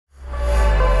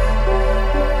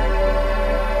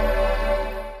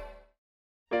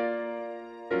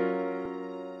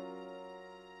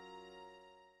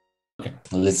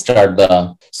let's start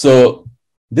so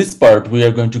this part, we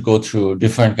are going to go through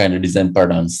different kind of design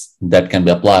patterns that can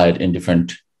be applied in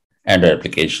different Android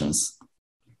applications.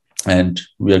 And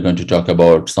we are going to talk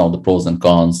about some of the pros and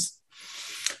cons.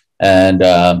 And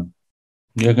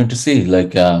we are going to see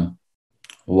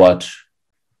what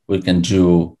we can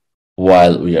do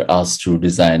while we are asked to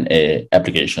design a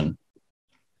application.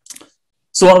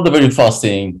 So one of the very first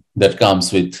thing that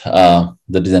comes with the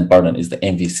design pattern is the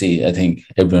MVC. I think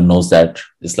everyone knows that.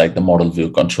 It's like the model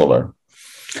view controller.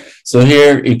 So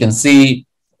here you can see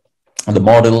the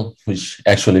model, which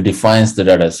actually defines the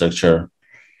data structure,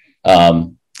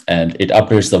 and it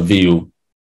updates the view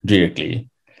directly.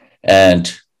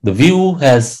 And the view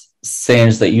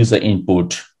sends the user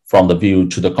input from the view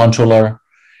to the controller,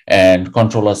 and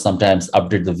controllers sometimes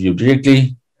update the view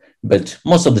directly, but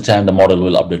most of the time the model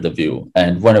will update the view.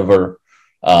 And whenever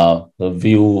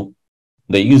the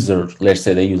user, let's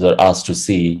say the user asks to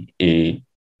see a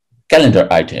calendar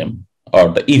item or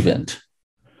the event,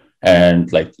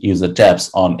 and like user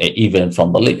taps on an event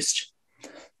from the list,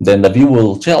 then the view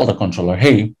will tell the controller,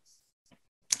 hey,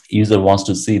 user wants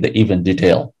to see the event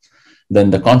detail. Then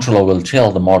the controller will tell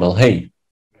the model, hey,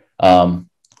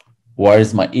 where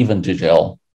is my event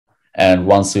detail? And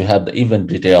once you have the event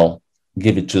detail,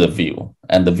 give it to the view,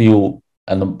 and the view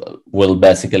will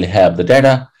basically have the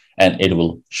data, and it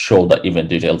will show the event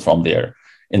detail from there.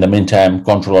 In the meantime,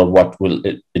 controller, what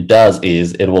it does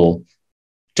is it will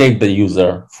take the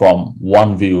user from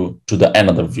one view to the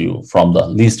another view, from the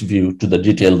list view to the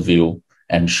detailed view,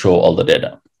 and show all the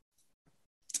data.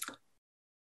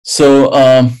 So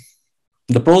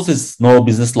the pros is no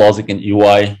business logic in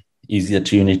UI, easier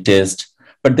to unit test,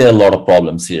 but there are a lot of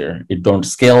problems here. It don't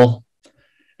scale,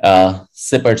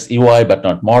 separates UI but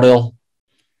not model.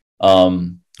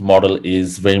 Model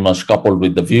is very much coupled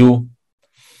with the view,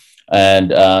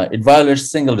 and it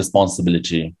violates single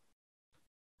responsibility.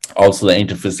 Also the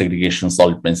interface segregation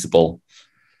solid principle.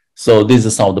 So these are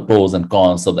some of the pros and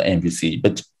cons of the MVC.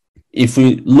 But if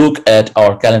we look at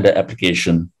our calendar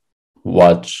application,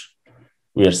 what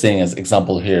we are seeing as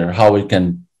example here, how we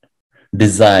can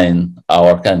design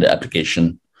our calendar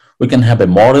application. We can have a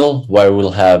model where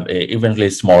we'll have an event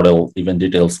list model, event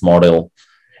details model,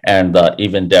 and the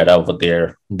event data over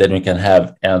there. Then we can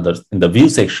have another, in the view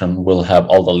section, we'll have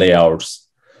all the layouts,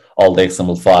 all the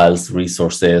XML files,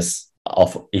 resources.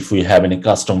 If we have any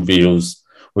custom views,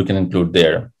 we can include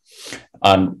there.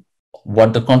 And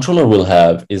what the controller will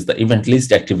have is the event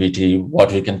list activity,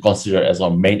 what we can consider as our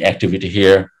main activity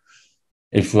here.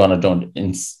 If you want to don't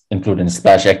include in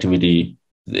splash activity,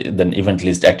 then event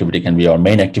list activity can be our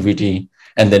main activity.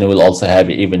 And then we'll also have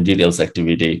event details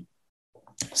activity.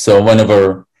 So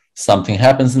whenever something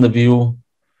happens in the view,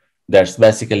 that's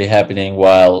basically happening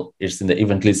while it's in the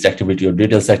event list activity or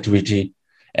details activity.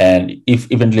 And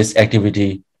if event list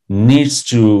activity needs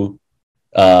to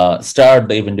start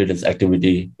the event details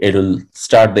activity, it will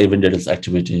start the event details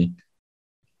activity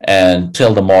and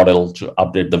tell the model to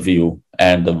update the view,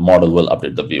 and the model will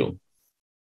update the view.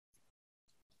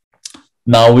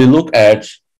 Now we look at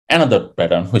another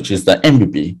pattern, which is the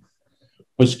MBP,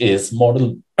 which is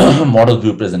model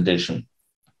view presentation.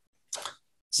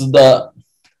 So the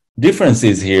difference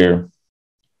is here.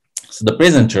 So the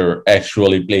presenter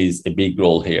actually plays a big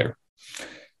role here.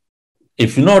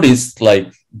 If you notice,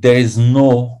 like there is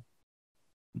no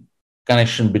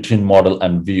connection between model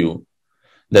and view.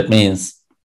 That means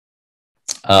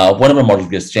whenever model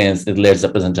gets changed, it lets the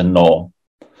presenter know.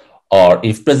 Or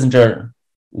if presenter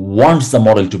wants the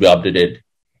model to be updated,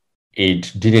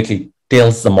 it directly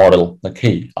tells the model, like,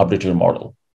 hey, update your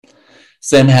model.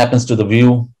 Same happens to the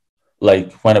view.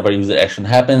 Like whenever user action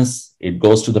happens, it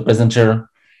goes to the presenter,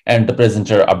 and the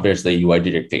presenter updates the UI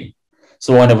directly.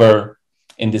 So whenever,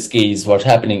 in this case, what's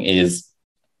happening is,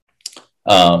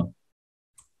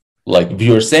 like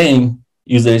viewer saying,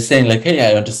 user is saying like, hey,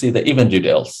 I want to see the event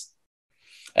details.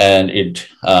 And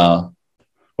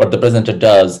what the presenter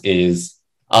does is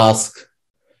ask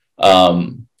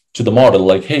to the model,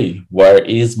 like, hey, where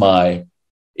is my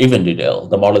event detail?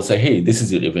 The model say, hey, this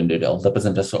is your event detail. The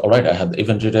presenter says, all right, I have the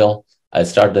event detail. I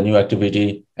start the new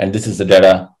activity, and this is the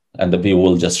data, and the view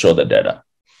will just show the data.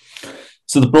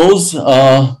 So the pros,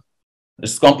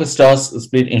 it's complex tasks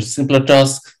split into simpler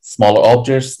tasks, smaller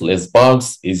objects, less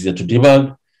bugs, easier to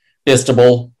debug,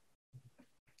 testable.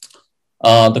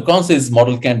 The cons is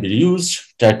model can be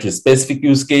reused, tied to a specific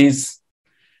use case,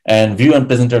 and view and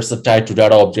presenters are tied to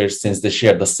data objects since they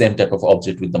share the same type of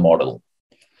object with the model.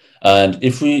 And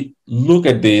if we look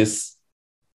at this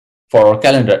for our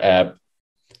calendar app,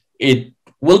 it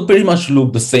will pretty much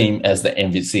look the same as the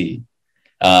MVC.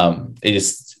 It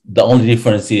is the only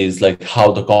difference is like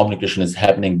how the communication is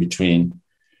happening between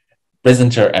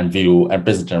presenter and view and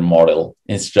presenter and model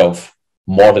instead of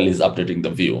model is updating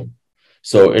the view.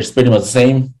 So it's pretty much the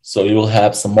same. So you will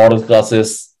have some model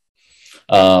classes,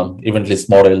 event list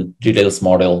model, details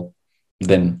model,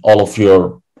 then all of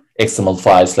your XML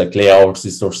files like layouts,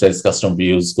 resources, custom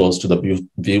views goes to the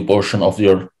view portion of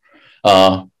your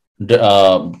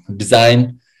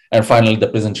design. And finally, the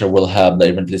presenter will have the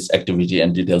event list activity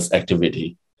and details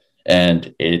activity.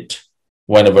 And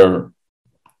whenever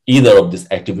either of this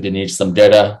activity needs some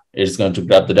data, it's going to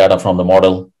grab the data from the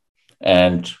model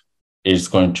and it's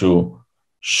going to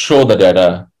show the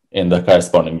data in the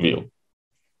corresponding view.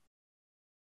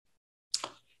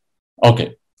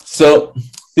 Okay, so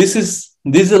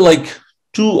these are like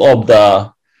two of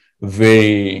the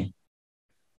very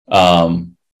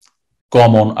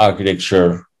common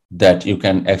architecture that you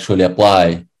can actually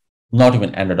apply, not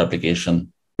even Android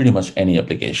application, pretty much any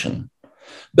application.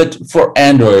 But for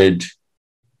Android,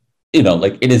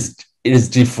 like it is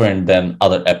different than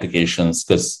other applications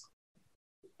because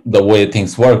the way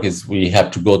things work is we have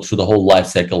to go through the whole life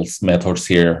cycles methods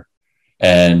here,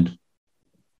 and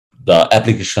the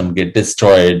application get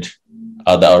destroyed,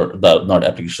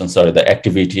 the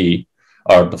activity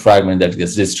or the fragment that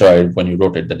gets destroyed when you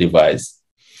rotate the device.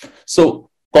 So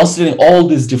considering all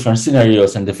these different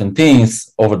scenarios and different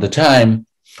things over the time,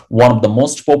 one of the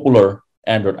most popular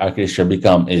Android architecture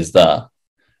is the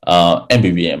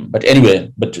MVVM. But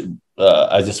anyway,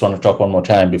 I just want to talk one more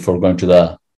time before going to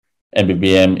the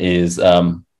MVVM is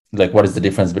like what is the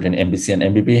difference between MBC and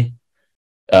Mbb?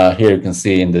 Here you can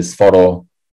see in this photo,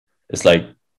 it's like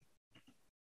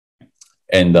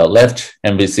in the left,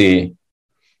 MVC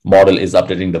model is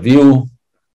updating the view,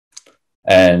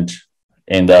 and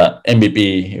in the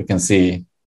Mbb, you can see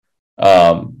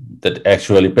that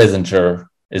actually presenter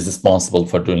is responsible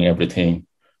for doing everything,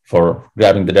 for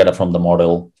grabbing the data from the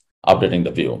model, updating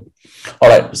the view. All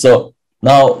right, so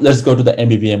now let's go to the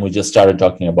MVVM we just started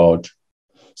talking about.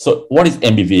 So what is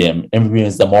MVVM? MVVM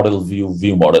is the model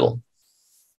view model.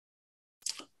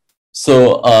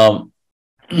 So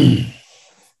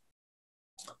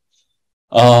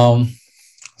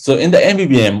so in the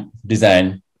MVVM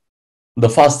design, the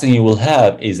first thing you will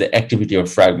have is the activity or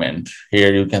fragment.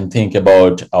 Here you can think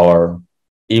about our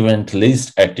event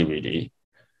list activity,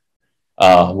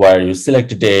 where you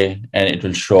select a day and it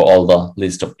will show all the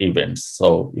list of events.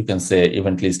 So you can say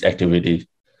event list activity.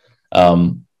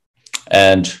 And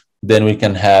then we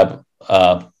can have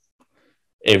a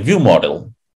view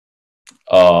model,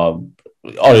 or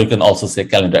you can also say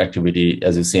calendar activity,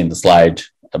 as you see in the slide.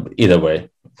 Either way,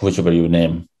 whichever you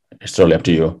name, it's totally up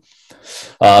to you.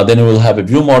 Then we will have a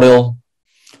view model.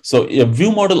 So a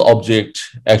view model object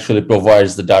actually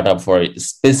provides the data for a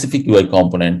specific UI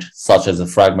component, such as a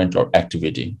fragment or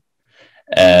activity.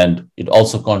 And it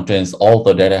also contains all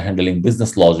the data handling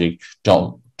business logic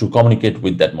to communicate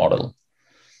with that model.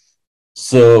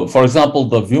 So for example,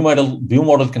 the view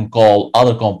model can call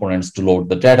other components to load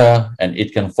the data, and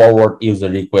it can forward user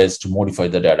requests to modify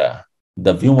the data.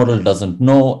 The view model doesn't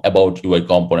know about UI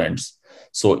components,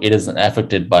 so it isn't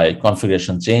affected by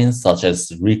configuration changes, such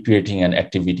as recreating an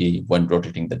activity when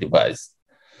rotating the device.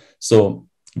 So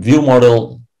view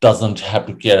model doesn't have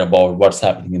to care about what's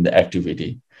happening in the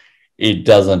activity. It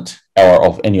doesn't aware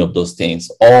of any of those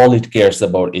things. All it cares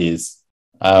about is,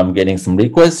 I'm getting some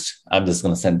request, I'm just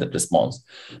going to send that response.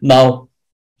 Now,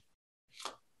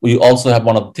 we also have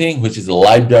one other thing, which is the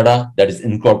live data that is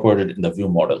incorporated in the view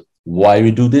model. Why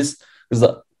we do this?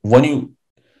 Because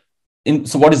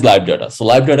so what is live data? So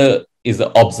live data is the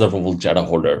observable data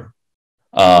holder.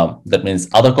 That means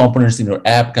other components in your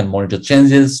app can monitor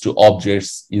changes to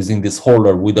objects using this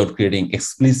holder without creating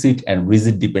explicit and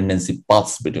rigid dependency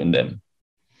paths between them.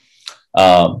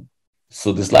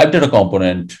 So this live data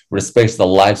component respects the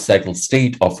life cycle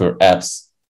state of your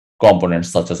app's components,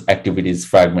 such as activities,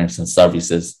 fragments, and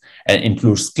services, and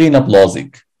includes cleanup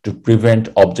logic to prevent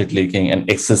object leaking and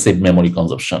excessive memory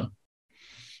consumption.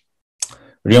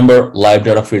 Remember, live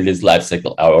data field is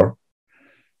lifecycle hour.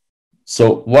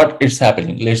 So what is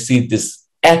happening? Let's see, this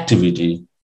activity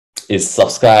is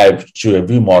subscribed to a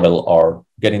view model or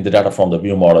getting the data from the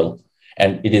view model,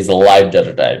 and it is a live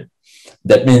data type.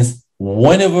 That means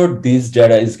whenever this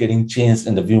data is getting changed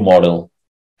in the view model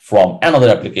from another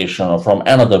application or from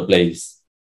another place,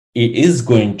 it is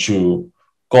going to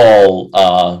call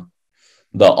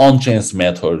the onChange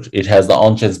method. It has the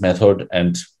onChange method,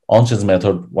 and onChange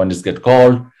method, when it gets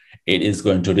called, it is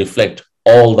going to reflect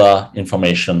all the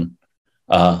information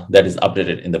that is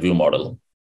updated in the view model.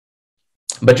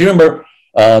 But remember,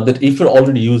 that if you're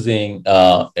already using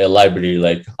a library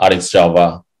like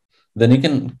RxJava, then you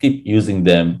can keep using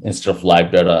them instead of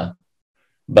live data.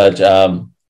 But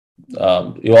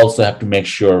you also have to make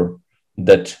sure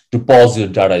that to pause your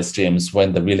data streams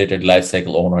when the related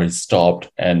lifecycle owner is stopped,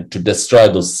 and to destroy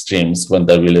those streams when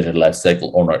the related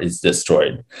lifecycle owner is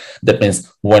destroyed. That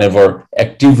means whenever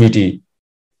activity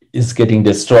is getting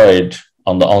destroyed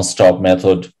on the onStop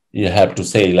method, you have to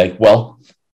say like, well,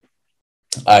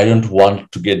 I don't want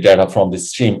to get data from this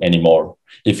stream anymore.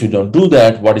 If you don't do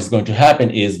that, what is going to happen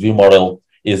is ViewModel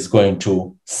is going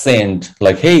to send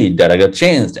like, hey, data got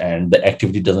changed and the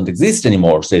activity doesn't exist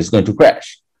anymore, so it's going to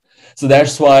crash. So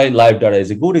that's why live data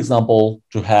is a good example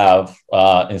to have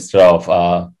instead of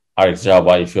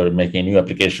RxJava. If you're making a new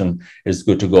application, it's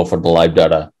good to go for the live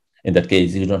data. In that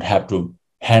case, you don't have to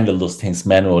handle those things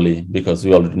manually, because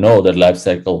we already know that live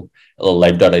data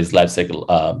is lifecycle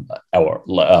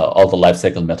all the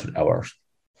lifecycle method hours.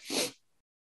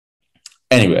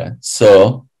 Anyway,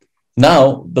 so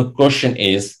now the question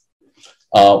is,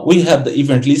 we have the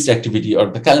event list activity or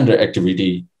the calendar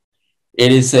activity.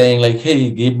 It is saying like,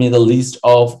 hey, give me the list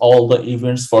of all the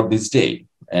events for this day,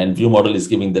 and ViewModel is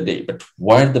giving the day. But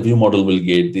where the ViewModel will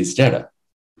get this data?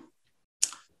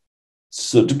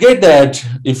 So to get that,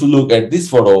 if you look at this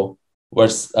photo,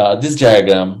 this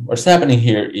diagram, what's happening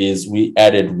here is we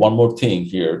added one more thing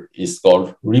here. It's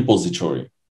called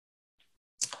repository.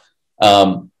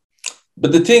 But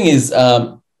the thing is,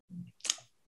 there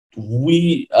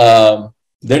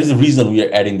is a reason we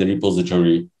are adding the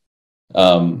repository.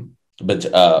 But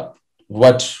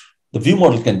what the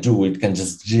ViewModel can do, it can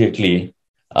just directly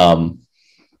ask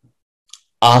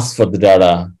for the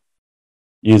data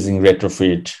using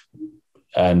retrofit,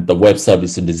 and the web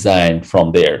service is designed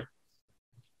from there.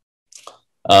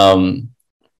 So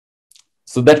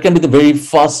that can be the very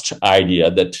first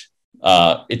idea, that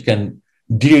it can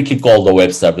directly call the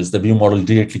web service. The ViewModel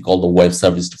directly call the web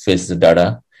service to fetch the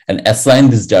data and assign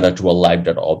this data to a live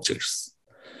data objects.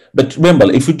 But remember,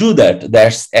 if you do that,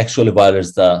 that actually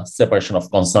violates the separation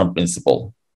of concern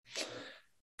principle,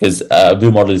 because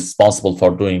ViewModel is responsible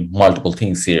for doing multiple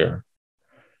things here.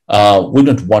 We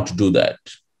don't want to do that.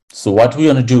 So what we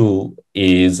want to do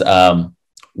is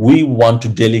we want to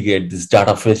delegate this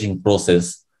data fetching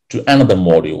process to another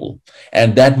module.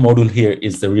 And that module here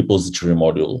is the repository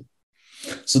module.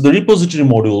 So the repository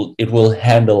module, it will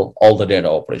handle all the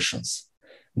data operations.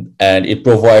 And it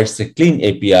provides a clean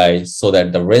API so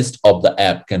that the rest of the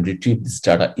app can retrieve this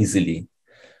data easily.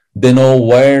 They know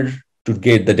where to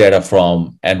get the data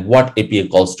from and what API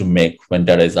calls to make when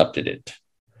data is updated.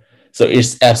 So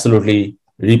it's absolutely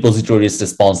repository's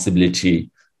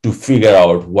responsibility to figure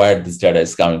out where this data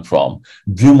is coming from.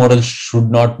 ViewModel should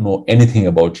not know anything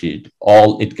about it.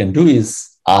 All it can do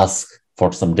is ask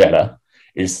for some data.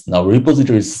 It's now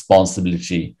repository's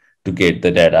responsibility to get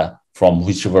the data from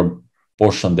whichever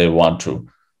portion they want to.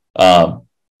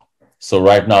 So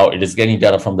right now it is getting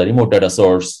data from the remote data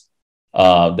source.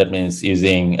 That means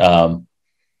using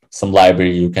some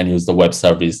library, you can use the web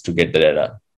service to get the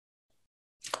data.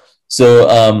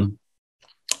 So,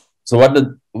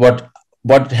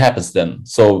 what happens then?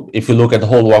 So if you look at the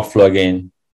whole workflow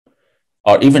again,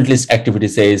 our event list activity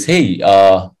says, hey,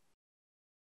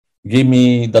 give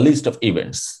me the list of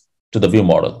events to the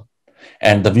ViewModel.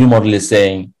 And the ViewModel is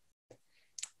saying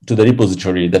to the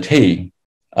repository that, hey,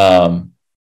 can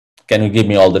you give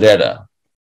me all the data?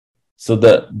 So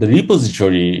the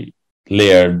repository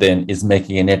layer then is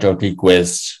making a network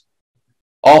request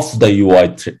of the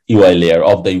UI layer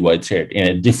of the UI thread in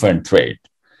a different thread,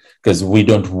 because we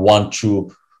don't want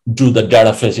to do the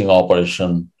data fetching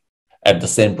operation at the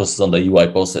same process on the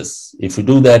UI process. If we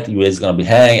do that, UI is going to be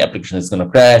hang, application is going to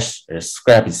crash, it's a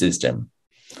scrappy system.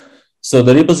 So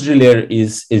the repository layer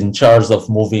is in charge of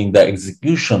moving the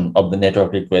execution of the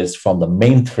network request from the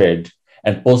main thread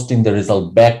and posting the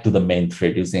result back to the main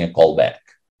thread using a callback.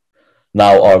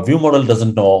 Now, our ViewModel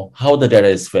doesn't know how the data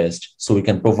is fetched, so we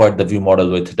can provide the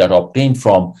ViewModel with data obtained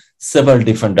from several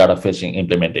different data fetching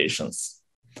implementations.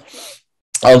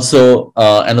 Also,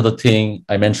 another thing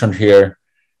I mentioned here,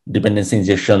 dependency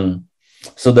injection.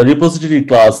 So the repository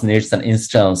class needs an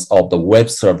instance of the web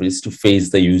service to fetch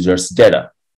the user's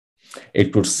data.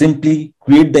 It could simply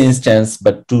create the instance,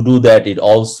 but to do that, it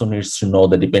also needs to know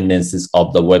the dependencies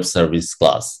of the web service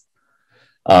class.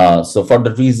 So for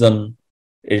that reason,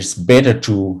 it's better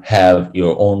to have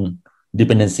your own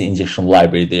dependency injection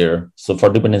library there. So for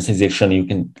dependency injection, you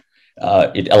can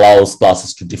it allows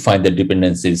classes to define the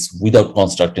dependencies without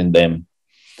constructing them.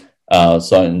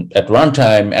 So at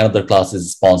runtime, another class is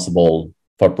responsible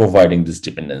for providing these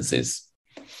dependencies.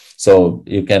 So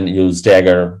you can use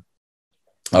Dagger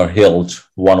or held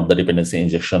one of the dependency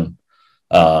injection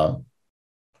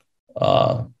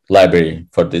library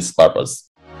for this purpose.